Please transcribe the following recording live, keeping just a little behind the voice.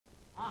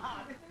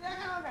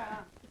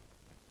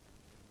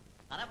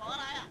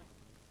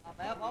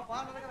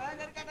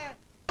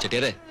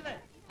ചെട്ടിയാരെ,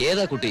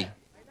 ഏതാ കുട്ടി?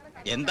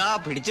 എന്താ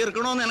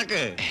പിടിച്ചെടുക്കണോ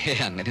നിനക്ക്?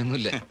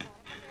 അങ്ങനെയൊന്നുമില്ല.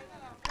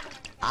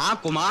 ആ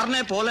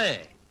കുമാറിനെ പോലെ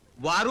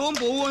വരവും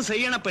പോവും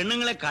ചെയ്യണ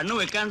പെണ്ണുങ്ങളെ കണ്ണു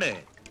വെക്കാണ്ട്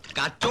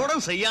കച്ചവടം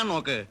ചെയ്യാൻ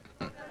നോക്ക്.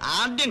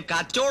 ആദ്യം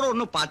കച്ചവടം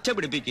ഒന്ന് പച്ച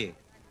പിടിപ്പിക്ക്.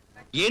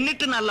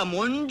 എന്നിട്ട് നല്ല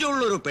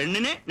മൊഞ്ചുള്ളൊരു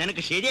പെണ്ണിനെ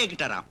നിനക്ക് ശരിയാക്കി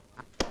തരാം.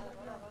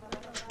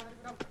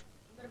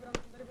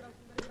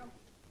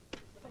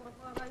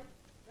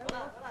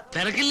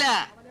 തിരക്കില്ല.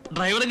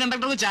 ഡ്രൈവറും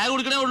കണ്ടക്ടറും ചായ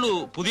കുടിക്കണേ ഉള്ളൂ.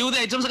 പുതിയ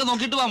പുതിയ ഐറ്റംസ് ഒക്കെ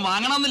നോക്കിയിട്ട്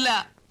വാങ്ങണമെന്നില്ല.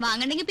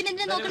 വാങ്ങണ്ടെങ്കിൽ പിന്നെ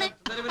എന്തിനാ നോക്കണേ?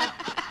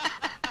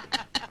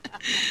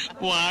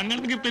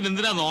 വാങ്ങണമെങ്കിൽ പിന്നെ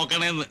എന്തിനാ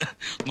നോക്കണേന്ന്.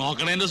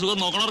 നോക്കണേന്റെ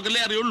സുഖം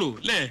നോക്കണവർക്കല്ലേ അറിയുള്ളൂ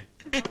അല്ലേ?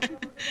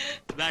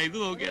 ഇത്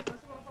നോക്കിയാ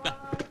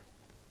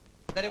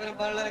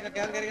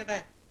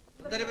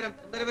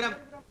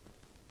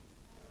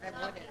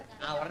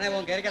ഉടനെ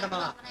പോകും. കേറിക്കട്ടെ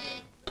മാമ.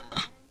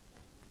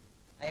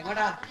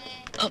 എങ്ങോട്ടാ?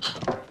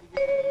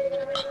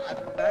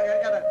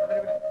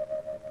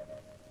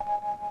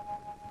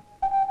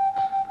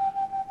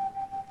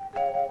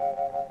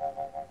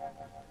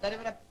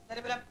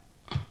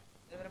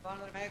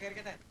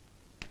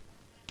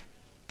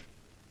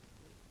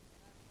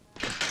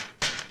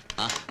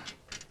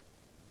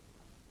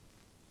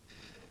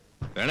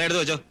 വേണേ എടുത്തു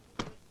വെച്ചോ.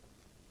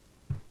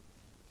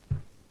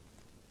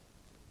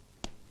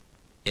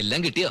 എല്ലാം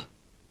കിട്ടിയോ?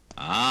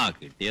 ആ,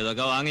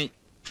 കിട്ടിയതൊക്കെ വാങ്ങി.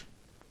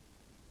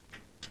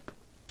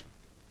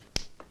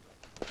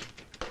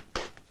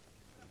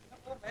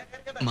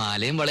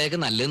 മാലയും വളയൊക്കെ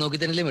നല്ലത് നോക്കി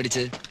തന്നെയല്ലേ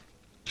മേടിച്ച്?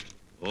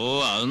 ഓ,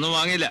 അതൊന്നും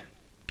വാങ്ങിയില്ല.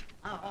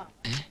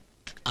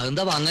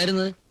 അതെന്താ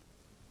വാങ്ങായിരുന്നത്?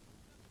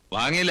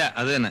 വാങ്ങിയില്ല,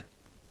 അത് തന്നെ.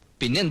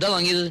 പിന്നെ എന്താ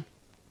വാങ്ങിയത്?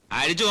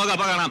 അഴിച്ചു നോക്കാം,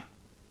 അപ്പൊ കാണാം.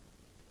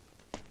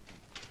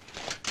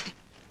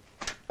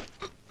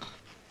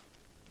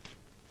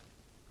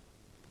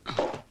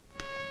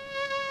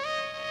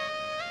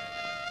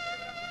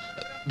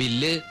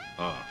 ബില്ല്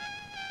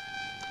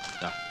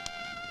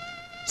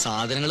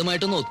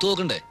സാധനങ്ങളുമായിട്ടൊന്ന് ഒത്തു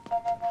നോക്കണ്ടേ?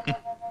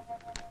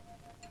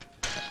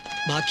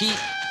 ബാക്കി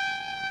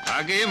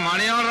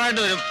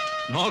മണിയോറായിട്ട് വരും.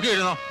 നോക്കി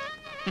വരുന്നോ?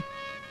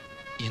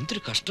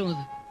 എന്തൊരു കഷ്ടം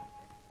അത്.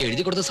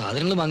 എഴുതി കൊടുത്ത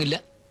സാധനങ്ങൾ വാങ്ങില്ല,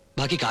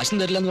 ബാക്കി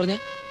കാശും തരില്ല എന്ന് പറഞ്ഞ.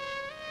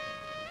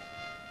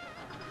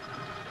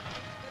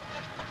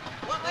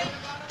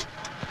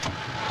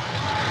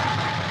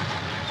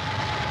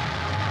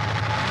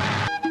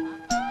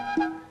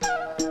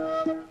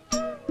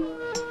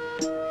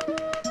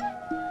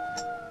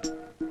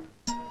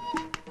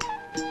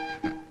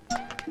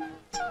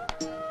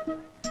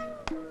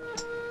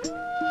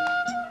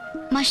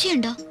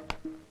 മഷിയുണ്ടോ?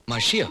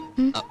 മഷിയോ?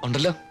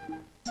 ഉണ്ടല്ലോ.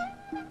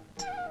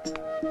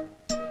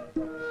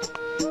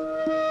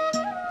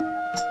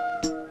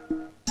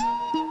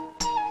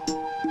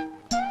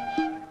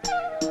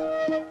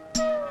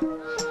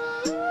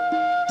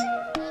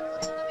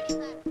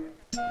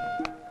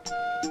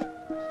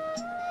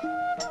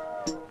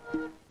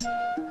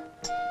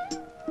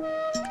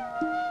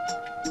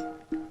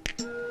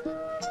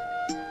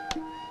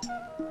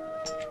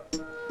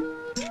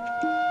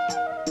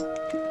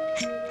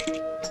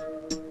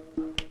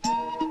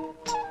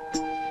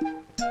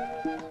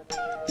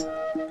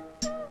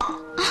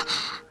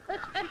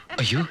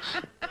 അയ്യോ,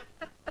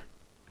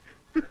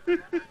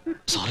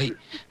 സോറി.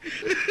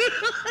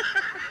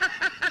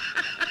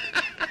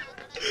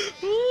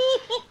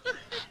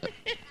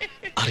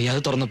 അറിയാതെ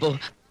തുറന്നപ്പോ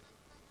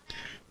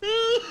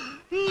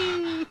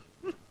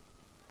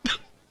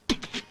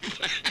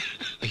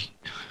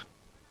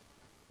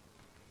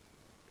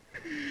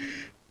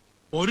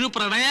ഒരു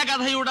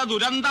പ്രണയകഥയുടെ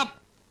ദുരന്തം.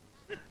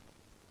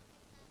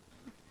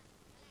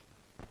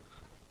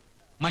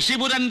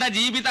 മഷിപുരണ്ട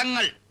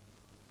ജീവിതങ്ങൾ.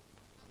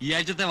 ഈ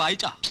ആഴ്ചത്തെ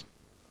വായിച്ചോ?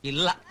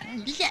 ഇല്ല.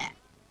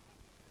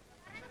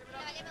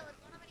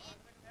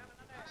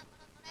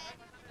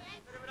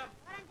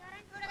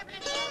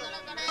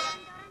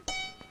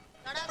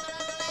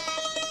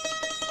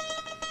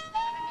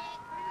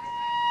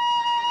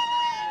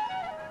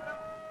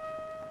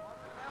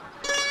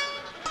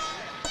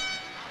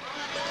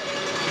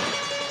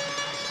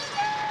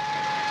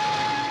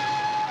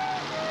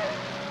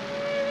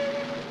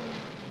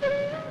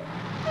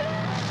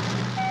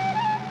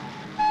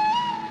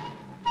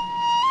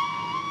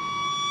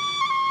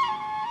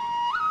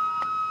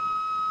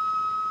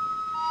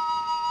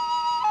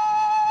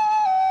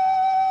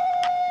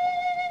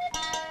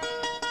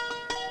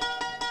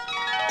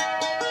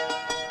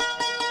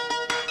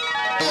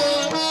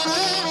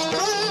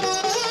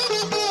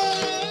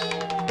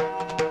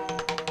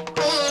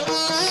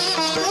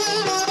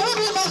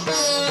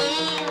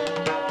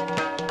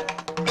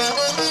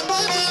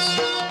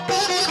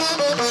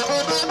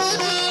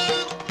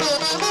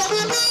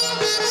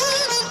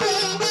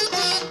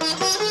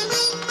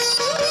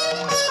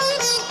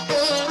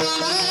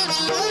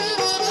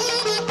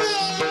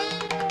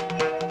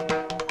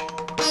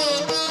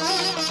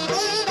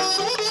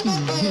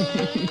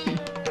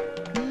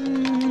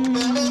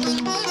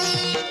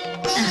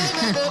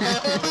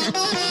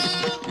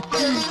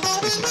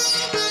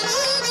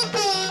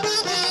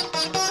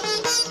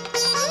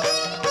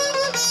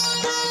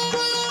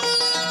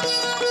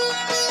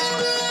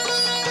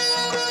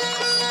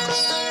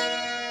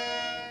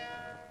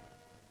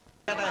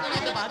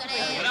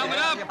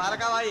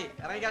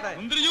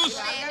 മുന്തിരി ജ്യൂസ്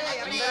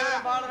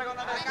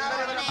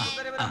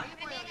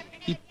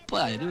ഇപ്പൊ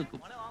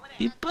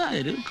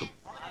അരി വെക്കും.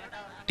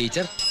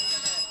 ടീച്ചർ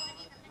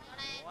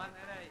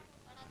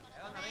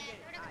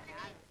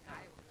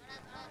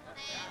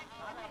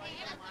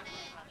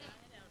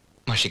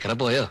മഷിക്കട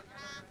പോയോ?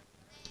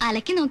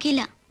 അലക്കി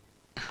നോക്കിയില്ല.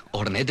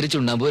 ഉടനെ ഇത്തിരി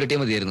ചുണ്ണാമ്പ് പുരട്ടിയാ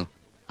മതിയായിരുന്നു.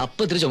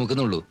 അപ്പൊ ഇത്തിരി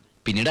ചുമക്കുന്നുള്ളൂ,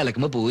 പിന്നീട്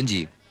അലക്കുമ്പോ പോവുകയും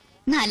ചെയ്യും.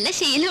 നല്ല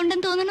ശീലം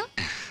ഉണ്ടെന്ന് തോന്നുന്നു.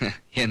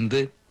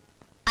 എന്ത്?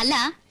 അല്ല,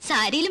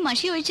 സാരിയിൽ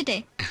മഷി ഒഴിച്ചിട്ടേ.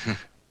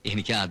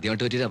 എനിക്ക്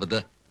ആദ്യമായിട്ട് പറ്റിയൊരു അബദ്ധ,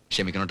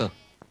 ക്ഷമിക്കണോട്ടോ.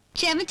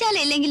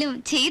 ക്ഷമിച്ചാലില്ലെങ്കിലും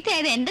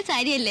ചീത്തയായത് എന്റെ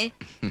സാരിയല്ലേ.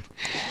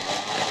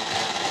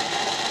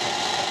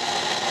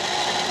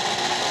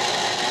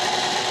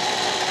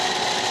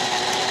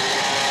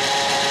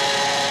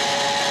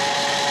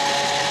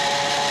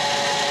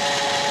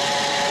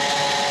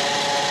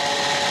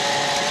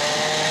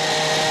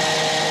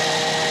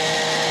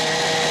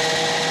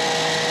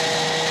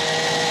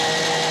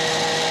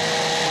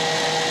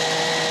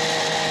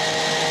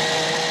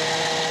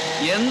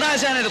 എന്താ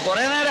ശാനത്,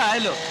 കൊറേ നേരം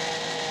ആയല്ലോ.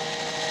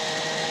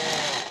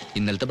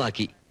 ഇന്നലത്തെ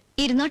ബാക്കി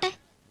ഇരുന്നോട്ടെ.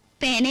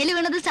 പേനയിൽ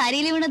വീണതും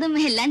സാരിയിൽ വീണതും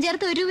എല്ലാം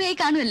ചേർത്ത് 1 രൂപയായി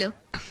കാണുമല്ലോ.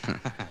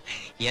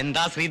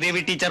 എന്താ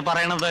ശ്രീദേവി ടീച്ചർ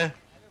പറയണത്?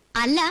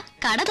 അല്ല,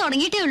 കട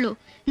തുടങ്ങിയിട്ടേ ഉള്ളൂ.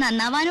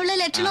 നന്നാവാനുള്ള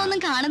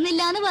ലക്ഷണമൊന്നും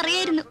കാണുന്നില്ല എന്ന്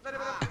പറയായിരുന്നു.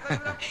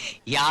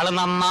 ഇയാള്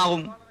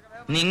നന്നാവും.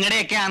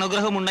 നിങ്ങളുടെയൊക്കെ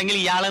അനുഗ്രഹം ഉണ്ടെങ്കിൽ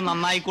ഇയാള്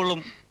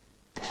നന്നായിക്കൊള്ളും.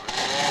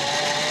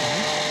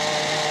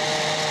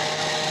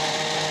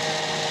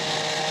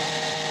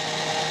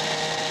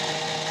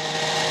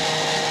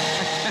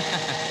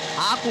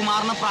 ആ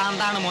കുമാറിന്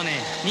പ്രാന്താണ് മോനെ,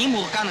 നീ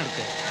മുറുക്കാൻ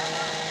എടുക്ക്.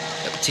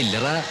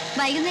 ചില്ലറ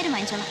വൈകുന്നേരം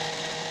വാങ്ങിച്ചോളാം.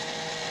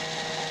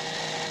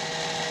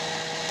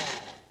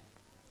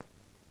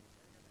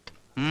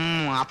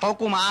 അപ്പൊ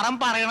കുമാരൻ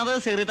പറയണത്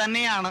ശരി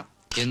തന്നെയാണ്.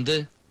 എന്ത്?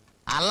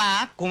 അല്ല,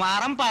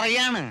 കുമാരൻ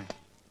പറയാണ്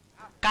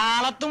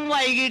കാലത്തും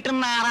വൈകിട്ടും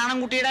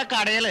നാരായണൻകുട്ടിയുടെ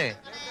കടയില്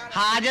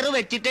ഹാജർ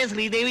വെച്ചിട്ടേ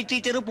ശ്രീദേവി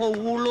ടീച്ചർ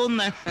പോവുള്ളൂ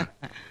എന്ന്.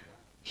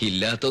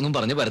 ഇല്ലാത്തൊന്നും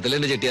പറഞ്ഞു പരത്തില്ല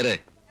എന്റെ ചെട്ടിയാരെ.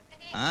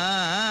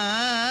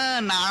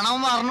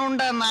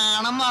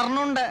 നാണം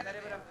പറഞ്ഞുണ്ട്.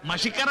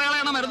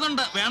 മഷിക്കറകളാണ്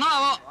മരുന്നുണ്ട്, വേണോ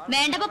ആവോ?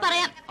 വേണ്ടപ്പോ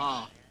പറയാം.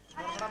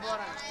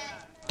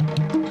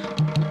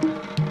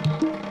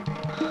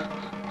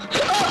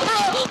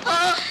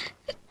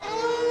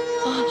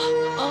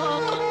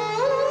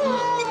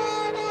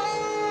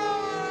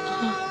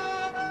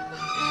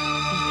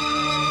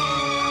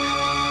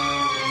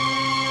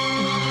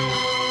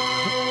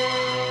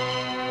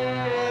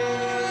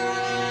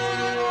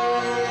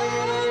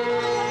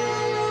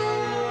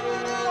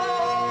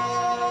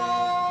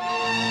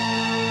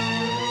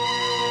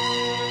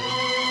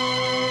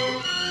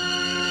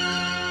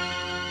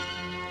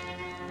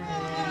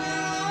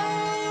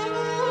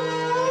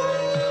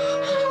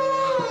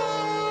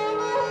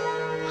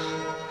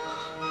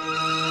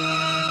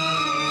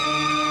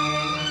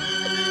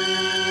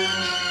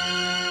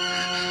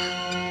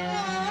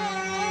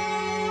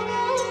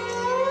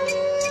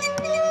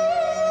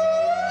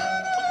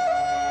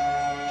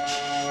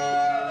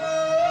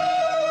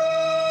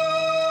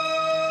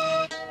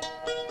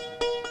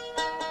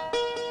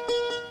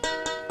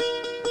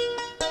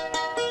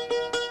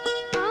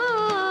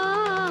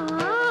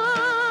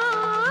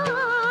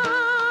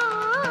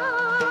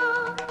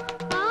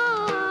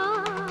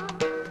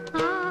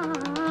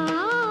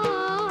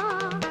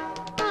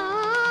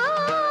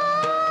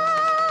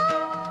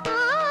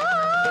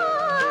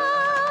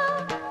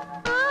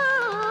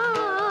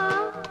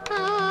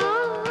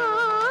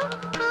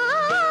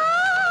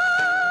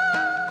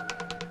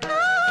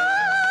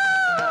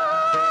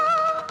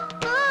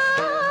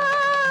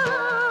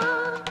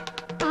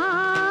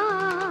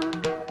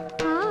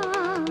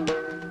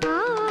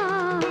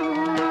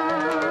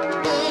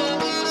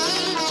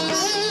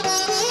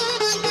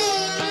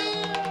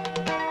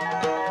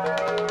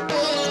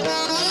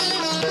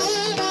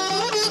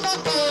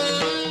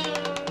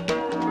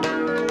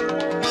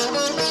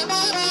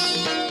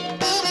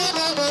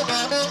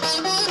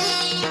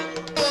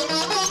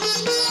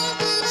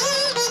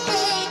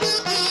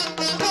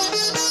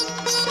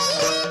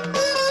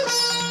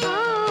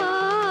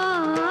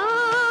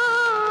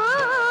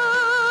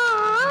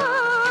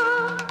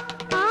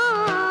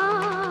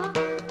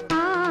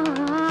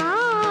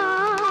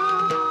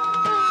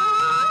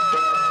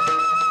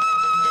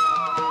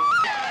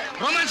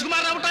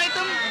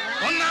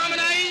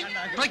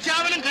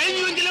 പ്രഖ്യാപനം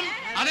കഴിഞ്ഞുവെങ്കിലും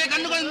അതേ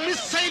കണ്ണുകൾ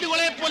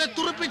മിസൈലുകളെ പോലെ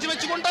തുറപ്പിച്ചു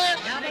വെച്ചുകൊണ്ട്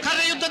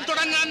കരയുദ്ധം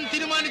തുടങ്ങാൻ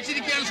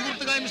തീരുമാനിച്ചിരിക്കുകയാണ്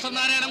സുഹൃത്തുക്കളെ. മിസ്റ്റർ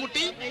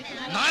നാരായണൻകുട്ടി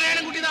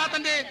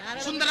തന്റെ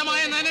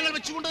സുന്ദരമായ നയനങ്ങൾ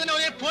വെച്ചുകൊണ്ട് തന്നെ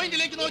ഒരേ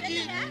പോയിന്റിലേക്ക് നോക്കി.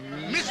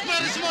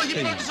 മിസ്മറിസമോ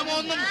ഹിപ്നോട്ടിസമോ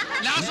ഒന്നും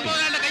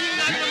ലാസ്മോയുടെ കയ്യിൽ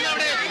നിന്നും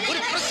അവിടെ ഒരു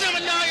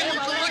പ്രശ്നമല്ല എന്ന്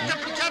ഉറക്കെ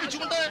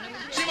പ്രഖ്യാപിച്ചുകൊണ്ട്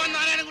ശ്രീമാൻ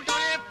നാരായണൻകുട്ടി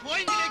ഒരേ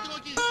പോയിന്റിലേക്ക്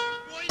നോക്കി.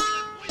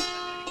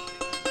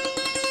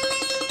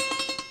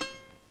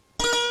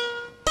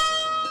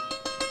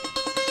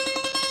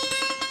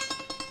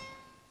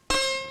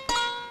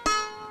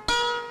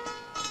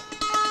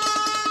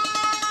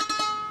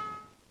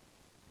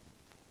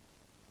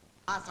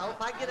 ആ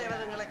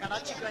സൗഭാഗ്യദേവതകളെ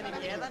കടാക്ഷിക്കുവാൻ ഇനി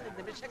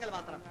നിമിഷങ്ങൾ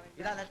മാത്രം.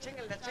 ഇതാ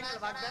ലക്ഷങ്ങൾ ലക്ഷങ്ങൾ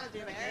വാഗ്ദാനം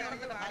ചെയ്യുന്ന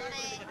കേരളത്തിന്റെ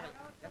ഭാഗ്യപ്പെടുത്തിക്കട്ടെ.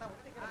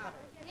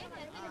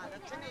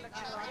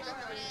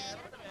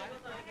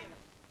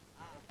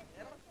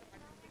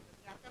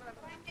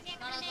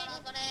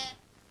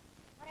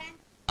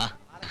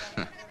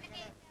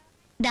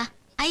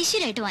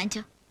 ഐശ്വര്യമായിട്ട്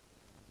വാങ്ങിച്ചോ.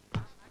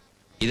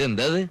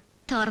 ഇതെന്താ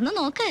തുറന്നു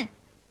നോക്ക്.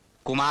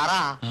 കുമാറാ,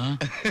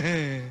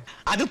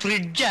 അത്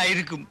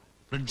ഫ്രിഡ്ജായിരിക്കും.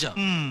 ഫ്രിഡ്ജോ?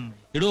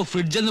 ഇടോ,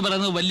 ഫ്രിഡ്ജ് എന്ന്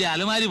പറയുന്നത് വലിയ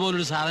അലമാരി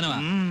പോലൊരു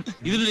സാധനമാണ്.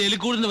 ഇതിനൊരു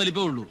എലിക്കൂടിന്റെ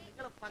വലിപ്പമേ ഉള്ളൂ.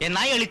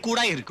 എന്നാ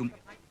എളിക്കൂടായിരിക്കും.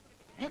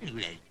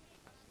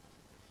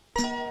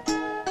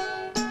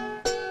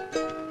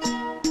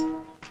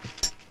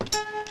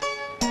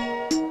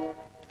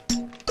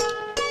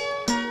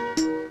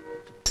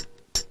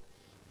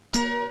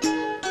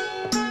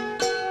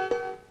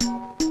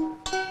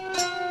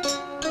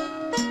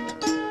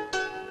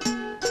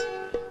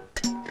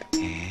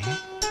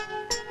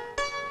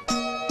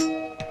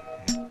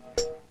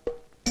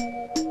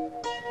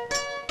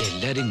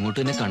 എല്ലാരും ഇങ്ങോട്ട്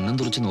തന്നെ കണ്ണും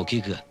തുറച്ച്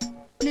നോക്കിയേക്കുക.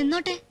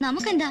 നിന്നോട്ടെ,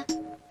 നമുക്കെന്താ?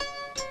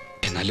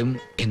 എന്നാലും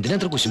എന്തിനാ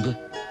അത്ര കുശുമ്പ്?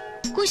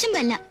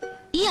 കുശുമ്പല്ല,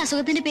 ഈ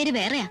അസുഖത്തിന്റെ പേര്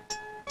വേറെയാ.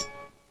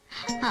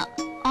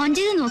 ഓൺ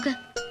ചെയ്ത് നോക്ക്.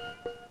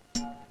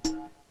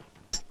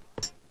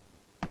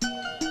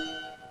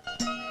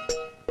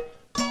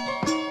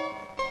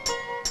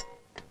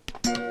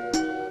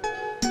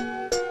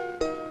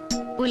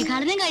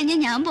 ഉദ്ഘാടനം കഴിഞ്ഞേ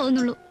ഞാൻ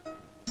പോകുന്നുള്ളൂ.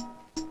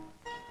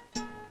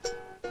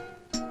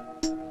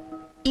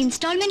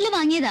 ഇൻസ്റ്റാൾമെന്റിൽ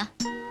വാങ്ങിയതാ.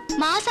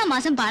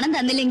 മാസം പണം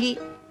തന്നില്ലെങ്കിൽ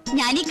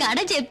ഞാൻ ഈ കട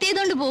ജപ്തി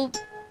ചെയ്തോണ്ട് പോവും.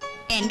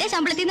 എന്റെ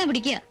ശമ്പളത്തിൽ നിന്ന്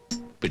പിടിക്കുക.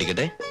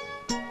 പിടിക്കട്ടെ,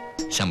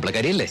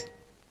 ശമ്പളക്കാരിയല്ലേ,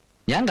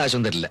 ഞാൻ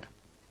കാശൊന്നും തരില്ല.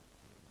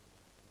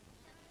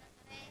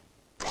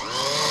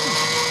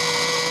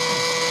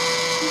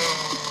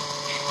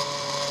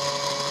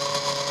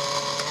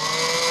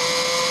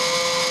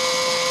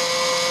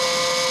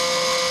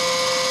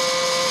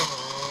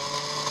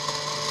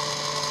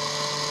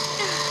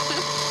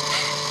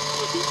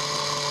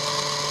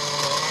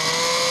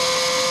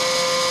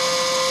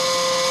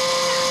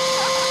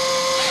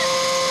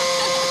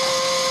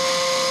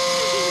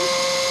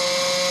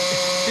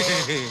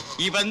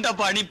 ഇവന്റെ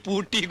പണി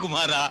പൂട്ടി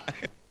കുമാറാ.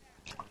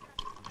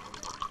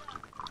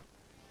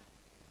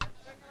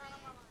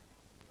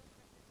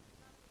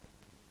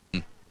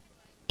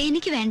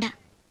 എനിക്ക് വേണ്ട,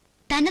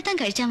 തന്നെത്താൻ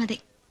കഴിച്ചാ മതി.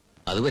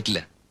 അത്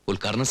പറ്റില്ല,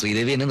 ഉദ്ഘാടനം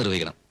ശ്രീദേവി എന്നെ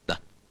നിർവഹിക്കണം.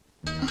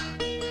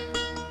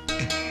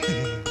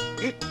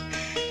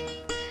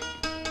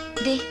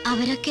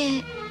 അവരൊക്കെ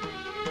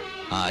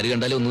ആര്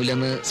കണ്ടാലും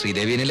ഒന്നുമില്ലെന്ന്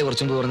ശ്രീദേവിയനല്ലേ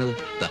കുറച്ചും പറഞ്ഞത്.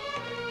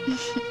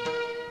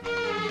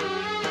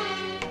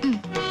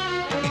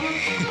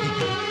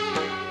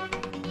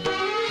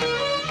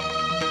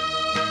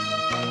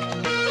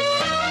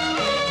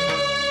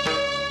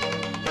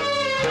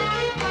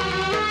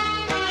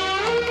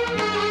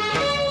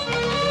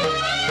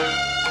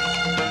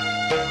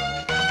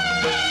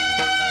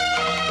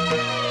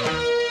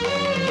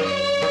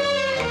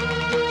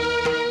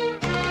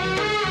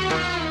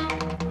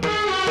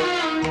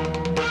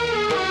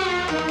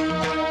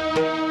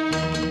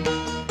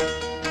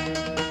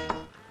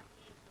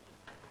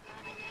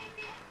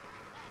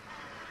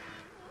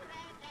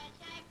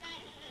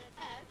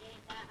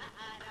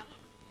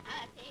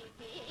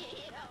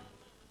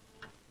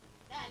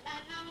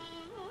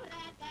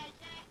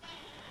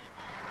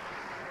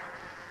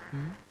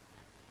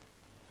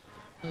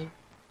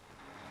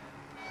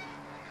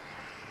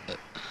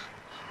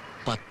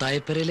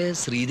 പത്തായപ്പരയിലെ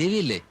ശ്രീദേവി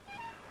അല്ലേ?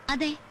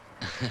 അതെ,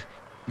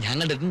 ഞാൻ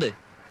കണ്ടിട്ടുണ്ട്.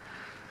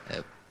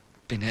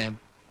 പിന്നെ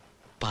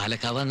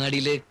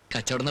പാലക്കാവങ്ങാടിയില്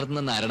കച്ചവടം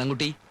നടത്തുന്ന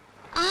നാരായണൻകുട്ടി.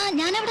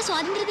 ഞാൻ അവിടെ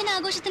സ്വാതന്ത്ര്യദിന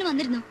ആഘോഷത്തിന്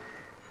വന്നിരുന്നു.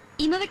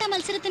 ഇമവെട്ട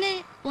മത്സരത്തിന്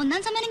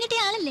 1ാം സമ്മാനം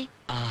കിട്ടിയ ആളല്ലേ?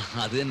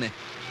 അത് തന്നെ.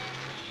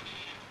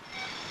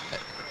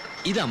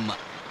 ഇതമ്മ,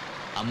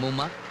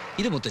 അമ്മൂമ്മ,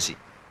 ഇത് മുത്തശ്ശി.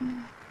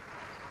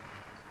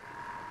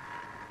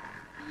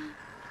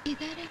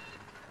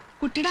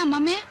 കുട്ടിയുടെ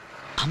അമ്മമ്മേ?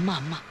 അമ്മ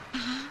അമ്മ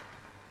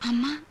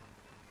അമ്മ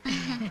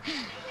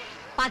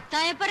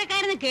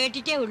പത്തായപ്പുറക്കാരെന്ന്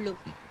കേട്ടിട്ടേ ഉള്ളൂ.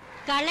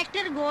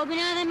 കളക്ടർ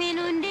ഗോപിനാഥ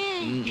മേനോന്റെ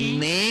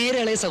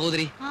നേരെ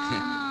സഹോദരി.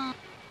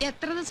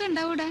 എത്ര ദിവസം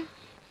ഉണ്ടാവൂടെ?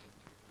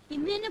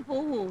 ഇന്ന് തന്നെ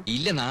പോവോ?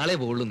 ഇല്ല, നാളെ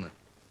പോളുന്ന്.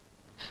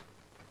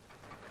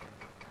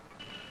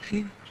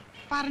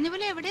 പറഞ്ഞ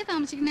പോലെ എവിടെയാ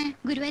താമസിക്കുന്നേ?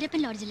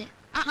 ഗുരുവായൂരപ്പൻ ലോഡ്ജില്.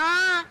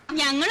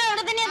 ഞങ്ങളും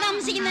അവിടെ തന്നെയാ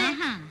താമസിക്കുന്നേ.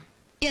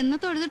 എന്ന്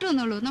തൊഴുതിട്ട്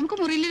വന്നോളൂ, നമുക്ക്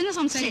മുറിയിലിരുന്ന്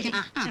സംസാരിക്കാം.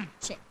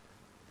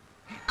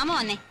 അമ്മ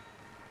വന്നേ.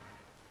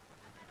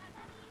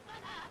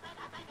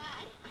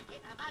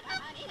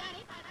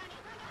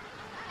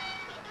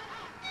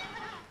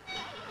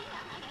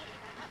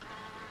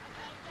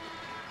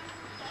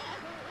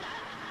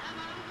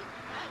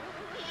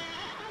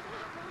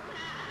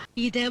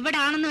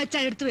 ഇതെവിടാണെന്ന് വെച്ചാ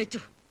എടുത്തു വെച്ചു.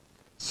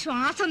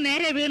 ശ്വാസം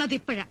നേരെ വീണത്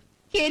ഇപ്പഴാ.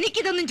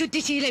 എനിക്കിതൊന്നും ചുറ്റി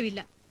ശീലമില്ല.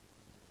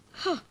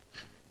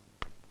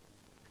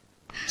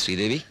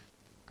 ശ്രീദേവി,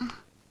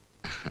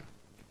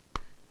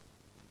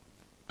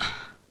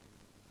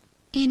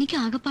 എനിക്ക്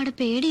ആകെപ്പാടെ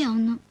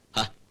പേടിയാവുന്നു.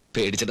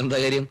 പേടിച്ചിട്ടെന്താ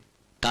കാര്യം?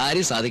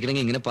 കാര്യം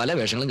സാധിക്കണമെങ്കിൽ ഇങ്ങനെ പല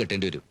വേഷങ്ങളും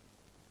കെട്ടേണ്ടി വരും.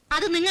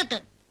 അത് നിങ്ങൾക്ക്.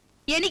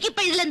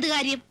 എനിക്കിപ്പോ ഇതിലെന്ത്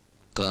കാര്യം?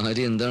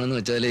 കാര്യം എന്താണെന്ന്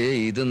വെച്ചാല്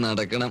ഇത്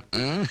നടക്കണം.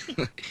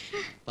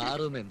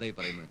 പാറും എന്തായി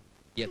പറയുന്നത്?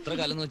 എത്ര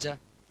കാലം എന്ന് വെച്ചാ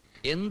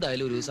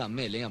എന്തായാലും ഒരു ദിവസം അമ്മ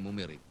അല്ലെങ്കിൽ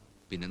അമ്മൂമ്മ അറിയും.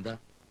 പിന്നെന്താ,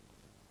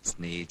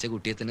 സ്നേഹിച്ച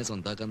കുട്ടിയെ തന്നെ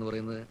സ്വന്താക്കാന്ന്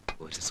പറയുന്നത്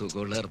ഒരു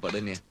സുഖമുള്ള ഏർപ്പാട്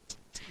തന്നെയാ.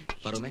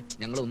 പാറുമ്മേ,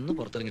 ഞങ്ങൾ ഒന്ന്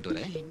പുറത്തിറങ്ങിട്ട്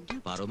വരെ.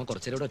 പാറുമ്മ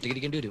കുറച്ചേരം ഇവിടെ ഒറ്റയ്ക്ക്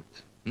ഇരിക്കേണ്ടി വരും.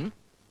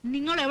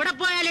 നിങ്ങൾ എവിടെ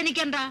പോയാലും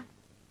എനിക്കെന്താ?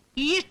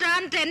 ഈ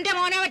സ്ഥാനത്ത് എന്റെ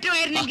മോനെ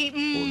പറ്റുമായിരുന്നെങ്കിൽ.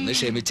 ഒന്ന്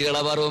ക്ഷമിച്ചു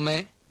കളാ പാറുമ്മേ.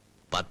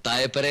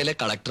 പത്തായപ്പരയിലെ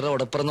കളക്ടറെ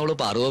ഉടപ്പറന്നോളൂ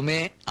പാറുമ്മേ.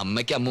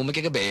 അമ്മയ്ക്ക്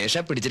അമ്മൂമ്മയ്ക്കൊക്കെ ഭേഷ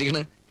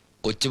പിടിച്ചിരിക്കണ്.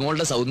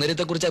 കൊച്ചുമോളുടെ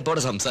സൗന്ദര്യത്തെ കുറിച്ച് എപ്പോ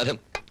അവിടെ സംസാരം.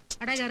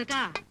 എടാ ചെറുക്ക,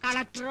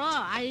 കളക്ടറോ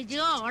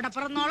ഐജിയോ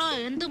ഉടപ്പറന്നോളോ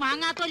എന്ത്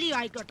മാങ്ങാത്തോലിയോ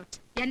ആയിക്കോട്ടെ,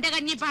 എന്റെ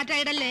കഞ്ഞി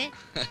പാറ്റായിടല്ലേ.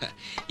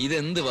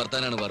 ഇതെന്ത്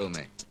വർത്താനാണ്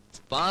പാറുമ്മേ?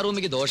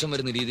 പാറുമ്മയ്ക്ക് ദോഷം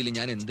വരുന്ന രീതിയിൽ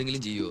ഞാൻ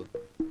എന്തെങ്കിലും ചെയ്യുവോ?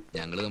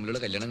 ഞങ്ങള് തമ്മിലുള്ള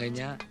കല്യാണം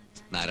കഴിഞ്ഞാ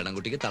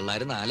നാരായണൻകുട്ടിക്ക്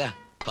തള്ളാര് 4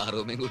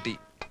 പാറുമ്മയും കുട്ടി.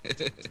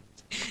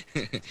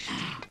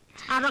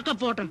 അതൊക്കെ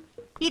പോട്ടെ,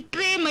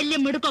 ഇത്രയും വലിയ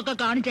മിടുക്കൊക്കെ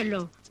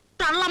കാണിച്ചല്ലോ.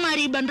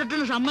 തള്ളമാര് ഈ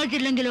ബന്ധത്തിന്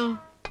സമ്മതിച്ചില്ലെങ്കിലോ?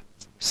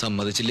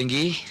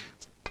 സമ്മതിച്ചില്ലെങ്കി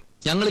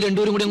ഞങ്ങൾ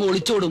രണ്ടുപേരും കൂടി അങ്ങ്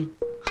ഒളിച്ചോടും.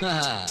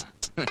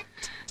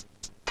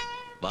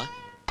 വാ,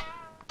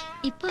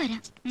 ഇപ്പൊ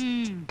വരാം.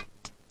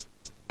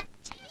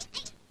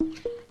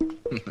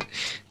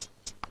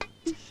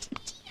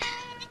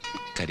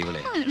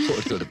 കരിവളെ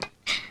ഓടിച്ചോടുന്നു.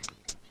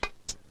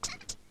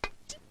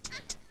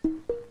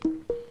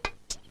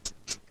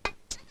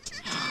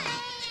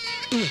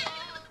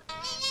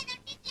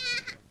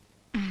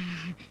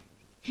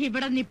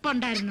 ഇവിടെ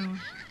നിപ്പുണ്ടായിരുന്നു.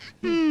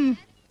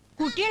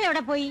 കുട്ടികൾ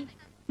എവിടെ പോയി?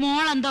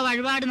 മോളെന്തോ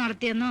വഴിപാട്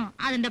നടത്തിയെന്നോ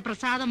അതിന്റെ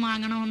പ്രസാദം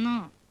വാങ്ങണമെന്നോ.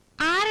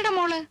 ആരുടെ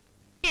മോള്?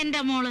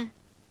 എന്റെ മോള്.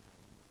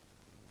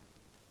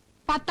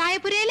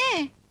 പത്തായപുരയിലെ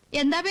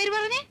എന്താ പേര്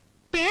പറഞ്ഞേ?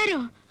 പേരോ?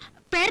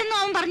 പേരൊന്നും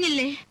അവൻ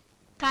പറഞ്ഞില്ലേ?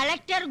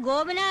 കളക്ടർ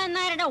ഗോപിനാഥൻ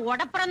നായരുടെ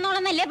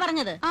ഉടപ്പറന്നോളെന്നല്ലേ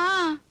പറഞ്ഞത്? ആ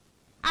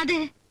അതെ,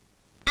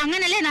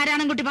 അങ്ങനല്ലേ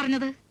നാരായണൻകുട്ടി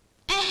പറഞ്ഞത്.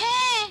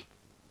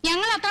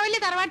 ഞങ്ങൾ അത്ര വലിയ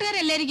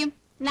തറവാട്ടുകാരല്ലായിരിക്കും.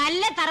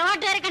 നല്ല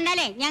തറവാട്ടുകാരെ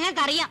കണ്ടാലേ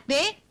ഞങ്ങൾക്കറിയാം.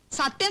 ദേ,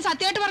 സത്യം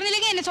സത്യമായിട്ട്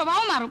പറഞ്ഞില്ലെങ്കിൽ എന്റെ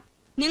സ്വഭാവം മാറും.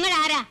 നിങ്ങൾ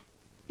ആരാ?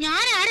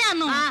 ഞാൻ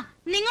ആരാന്നോ?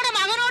 നിങ്ങളുടെ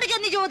മകനോട്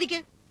ചെന്ന് ചോദിക്ക്.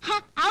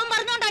 അവൻ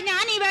പറഞ്ഞോണ്ടാ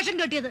ഞാൻ ഈ വേഷം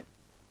കെട്ടിയത്.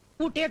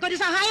 കുട്ടിയൊക്കെ ഒരു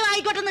സഹായം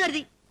ആയിക്കോട്ടെന്ന്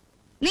കരുതി.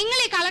 നിങ്ങൾ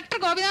ഈ കളക്ടർ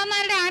ഗോപിനാഥൻ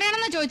നായരുടെ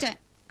ആരാണെന്നാ ചോദിച്ചേ?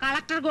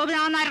 കളക്ടർ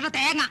ഗോപിനാഥൻ നായരുടെ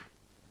തേങ്ങ.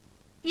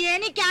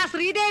 എനിക്ക് ആ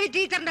ശ്രീദേവി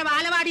ടീച്ചറിന്റെ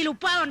ബാലവാടിയിൽ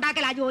ഉപ്പാവ്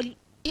ഉണ്ടാക്കലാ ജോലി.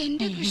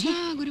 എന്റെ കൃഷ്ണ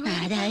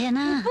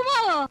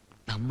ഗുരുവായൂർ.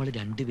 നമ്മൾ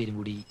രണ്ടുപേരും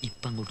കൂടി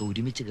ഇപ്പൊ അങ്ങോട്ട്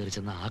ഒരുമിച്ച് കയറി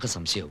ചെന്ന ആകെ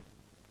സംശയവും.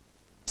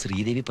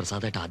 ശ്രീദേവി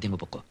പ്രസാദായിട്ട് ആദ്യം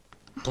പൊക്കോ,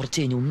 കുറച്ച്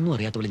കഴിഞ്ഞ് ഒന്നും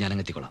അറിയാത്ത പോലെ ഞാൻ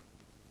അങ്ങെത്തിക്കോളാം.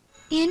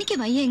 എനിക്ക്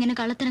വയ്യ ഇങ്ങനെ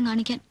കള്ളത്തരം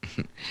കാണിക്കാൻ.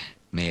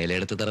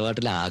 മേലെടുത്ത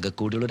തറവാട്ടിൽ ആകെ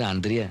കൂടിയുള്ള ഒരു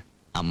ആന്തരിയ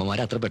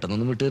അമ്മമാരെ അത്ര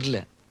പെട്ടെന്നൊന്നും വിട്ടുവരില്ല.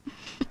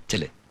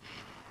 ചെല്ലേ.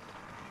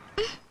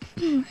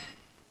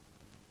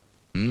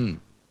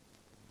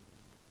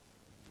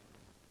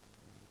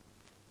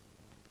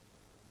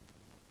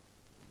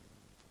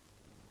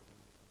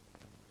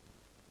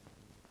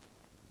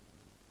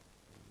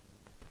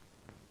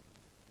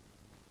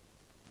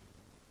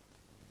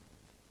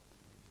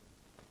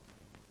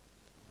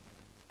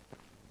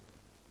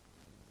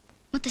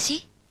 മുത്തശ്ശി,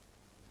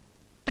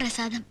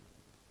 പ്രസാദം.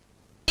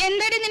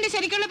 എന്താടി നിന്റെ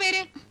ശരിക്കുള്ള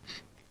പേര്?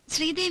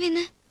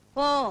 ശ്രീദേവിന്ന്.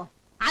 ഓ,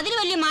 അതിൽ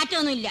വലിയ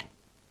മാറ്റമൊന്നുമില്ല.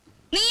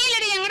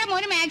 നീയല്ലടി ഞങ്ങളുടെ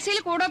മോന് മാക്സിയിൽ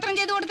കൂടോത്രം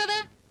ചെയ്തു കൊടുത്തത്.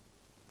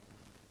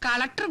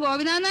 കളക്ടർ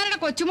ഗോപിനാഥൻ നായരുടെ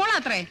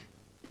കൊച്ചുമോളാത്രേ.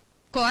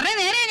 കൊറേ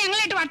നേരെ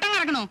ഞങ്ങളായിട്ട് വട്ടം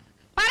കറക്കണോ?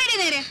 പറയടി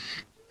നേരെ.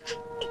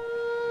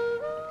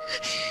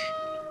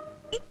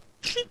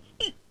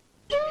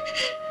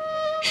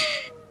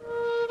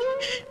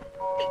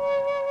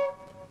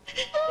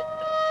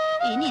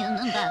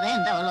 ഇനിയൊന്നും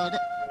പറയണ്ട അവളോട്,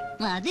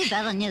 മതി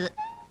പറഞ്ഞത്.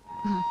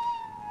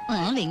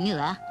 ഇങ്ങ്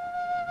വാ,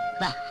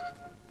 വാ,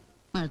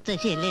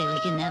 മുത്തശ്ശിയല്ലേ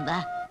വിളിക്കുന്ന, വാ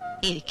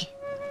ഇരിക്ക.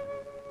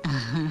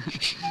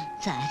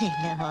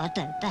 സാരില്ല,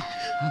 ഹോട്ടട്ടാ.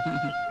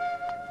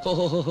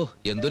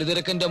 എന്തൊരു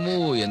തിരക്ക് എന്റെ അമ്മൂ,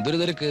 എന്തൊരു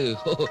തിരക്ക്.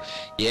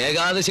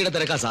 ഏകാദശിയുടെ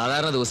തിരക്കാ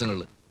സാധാരണ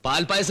ദിവസങ്ങളില്.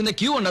 പാൽപ്പായസിന്റെ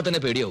ക്യൂ ഉണ്ടാ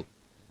തന്നെ പേടിയാവും.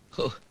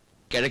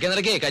 കിഴക്കേ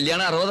നിരക്കേ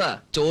കല്യാണം 60,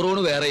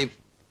 ചോറൂണ് വേറെയും.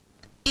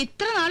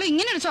 ഇത്ര നാളും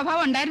ഇങ്ങനെ ഒരു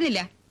സ്വഭാവം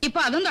ഉണ്ടായിരുന്നില്ല,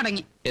 ഇപ്പൊ അതും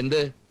തുടങ്ങി.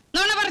 എന്ത്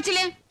നോണ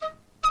പറച്ചില്ലേ?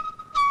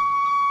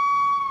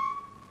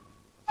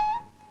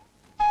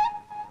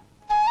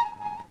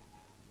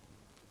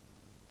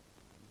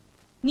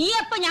 നീ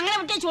എപ്പോ ഞങ്ങളെ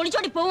വിട്ട്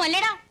ചൊളിച്ചോടി പോവും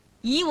അല്ലേടാ?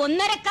 ഈ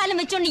 1.5 കാലം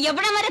വെച്ചോണ്ട്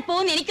എവിടെ വരെ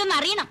പോകുന്ന എനിക്കൊന്ന്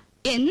അറിയണം.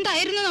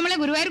 എന്തായിരുന്നു നമ്മളെ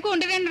ഗുരുവായൂർക്ക്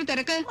കൊണ്ടുവരേണ്ട ഒരു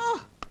തിരക്ക്?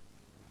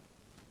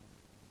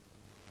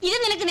 ഇത്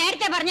നിനക്ക്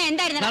നേരത്തെ പറഞ്ഞ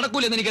എന്തായിരുന്നു?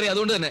 നടക്കൂലെന്ന് എനിക്കറിയാം,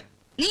 അതുകൊണ്ട് തന്നെ.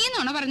 നീ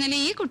നുണ പറഞ്ഞാലേ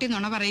ഈ കുട്ടി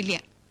നുണ പറയില്ല.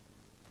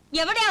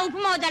 എവിടെയാ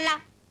ഉപ്പുമാവതല്ല?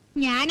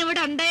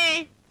 ഞാനിവിടെ ഉണ്ടേ.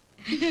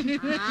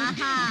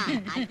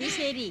 അത്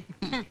ശരി.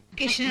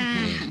 കൃഷ്ണ,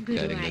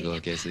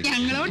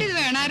 ഞങ്ങളോട് ഇത്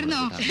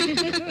വേണമായിരുന്നോ?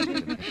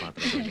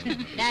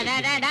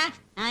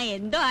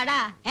 എന്തോ ആടാ,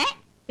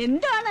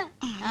 എന്താണ്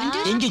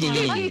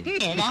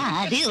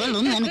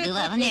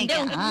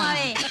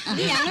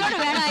ഞങ്ങളോട്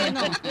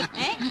വേണമായിരുന്നു?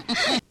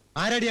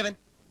 ആരാടി അവൻ?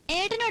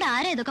 ഏട്ടനോട്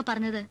ആരാ ഇതൊക്കെ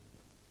പറഞ്ഞത്?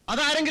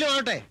 അതാരെങ്കിലും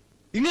ആവട്ടെ,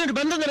 ഇങ്ങനൊരു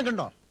ബന്ധം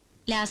നിനക്കുണ്ടോ?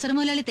 ലാസർ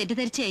മുതലാളി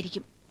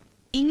തെറ്റിദ്ധരിച്ചായിരിക്കും.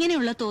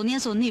 ഇങ്ങനെയുള്ള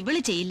തോന്നിയാസൊന്നും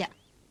ഇവള് ചെയ്യില്ല.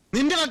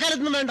 നിന്റെ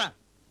വക്കാലത്തൊന്നും വേണ്ട,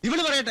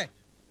 ഇവള് പറയട്ടെ.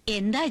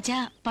 എന്താച്ചാ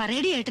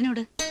പറയടി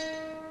ഏട്ടനോട്.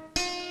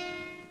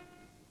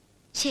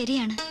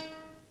 ശരിയാണ്,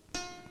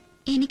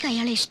 എനിക്ക്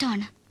അയാളെ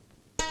ഇഷ്ടമാണ്.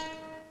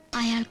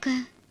 അയാൾക്ക്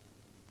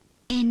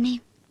എന്നെ.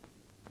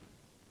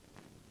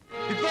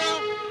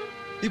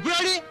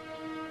 ഇപ്പോഴാണ്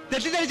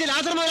തെറ്റിദ്ധരിച്ച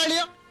ലാസർ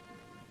മുതലാളിയോ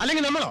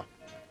അല്ലെങ്കിൽ നമ്മളോ?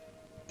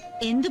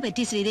 എന്തു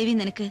പറ്റി ശ്രീദേവി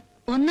നിനക്ക്?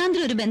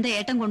 ഒന്നാന്തരം ഒരു ബന്ധം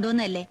ഏട്ടൻ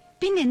കൊണ്ടുവന്നല്ലേ,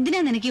 പിന്നെ എന്തിനാ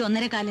നിനക്ക് ഈ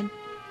 1.5 കാലം?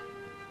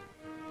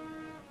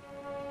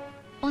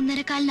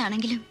 1.5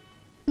 കാലിനാണെങ്കിലും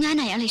ഞാൻ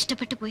അയാളെ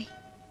ഇഷ്ടപ്പെട്ടു പോയി.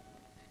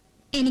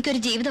 എനിക്കൊരു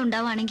ജീവിതം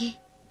ഉണ്ടാവുകയാണെങ്കിൽ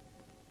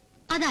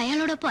അത്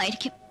അയാളോടൊപ്പം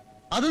ആയിരിക്കും.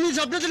 അത് നീ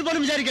സ്വപ്നത്തിൽ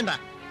പോലും വിചാരിക്കണ്ട.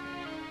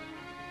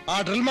 ആ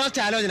ഡ്രിൽ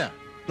മാസ്റ്റർ ആലോചന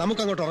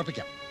നമുക്ക് അങ്ങോട്ട്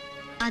ഉറപ്പിക്കാം.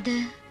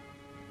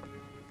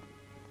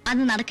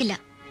 അത് നടക്കില്ല.